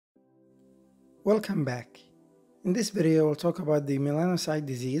Welcome back. In this video, we'll talk about the melanocyte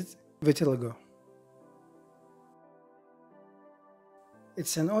disease, vitiligo.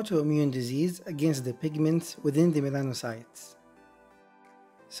 It's an autoimmune disease against the pigments within the melanocytes.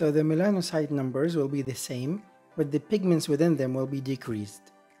 So the melanocyte numbers will be the same, but the pigments within them will be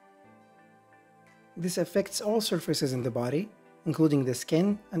decreased. This affects all surfaces in the body, including the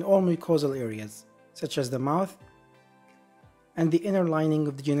skin and all mucosal areas, such as the mouth and the inner lining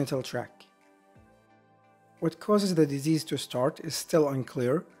of the genital tract. What causes the disease to start is still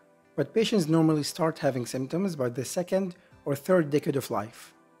unclear, but patients normally start having symptoms by the second or third decade of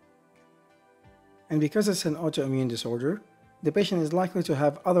life. And because it's an autoimmune disorder, the patient is likely to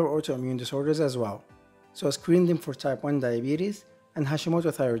have other autoimmune disorders as well, so screen them for type 1 diabetes and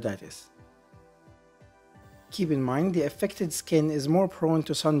Hashimoto thyroiditis. Keep in mind the affected skin is more prone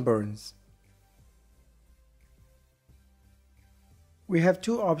to sunburns. We have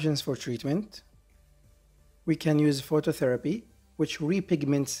two options for treatment. We can use phototherapy, which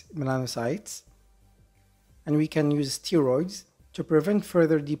repigments melanocytes, and we can use steroids to prevent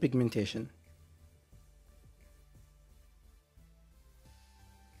further depigmentation.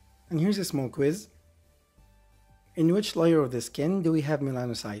 And here's a small quiz. In which layer of the skin do we have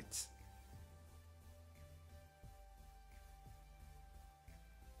melanocytes?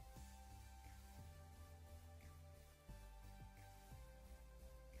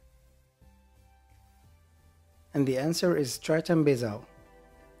 And the answer is stratum basal.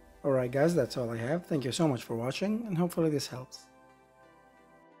 Alright guys, that's all I have. Thank you so much for watching, and hopefully this helps.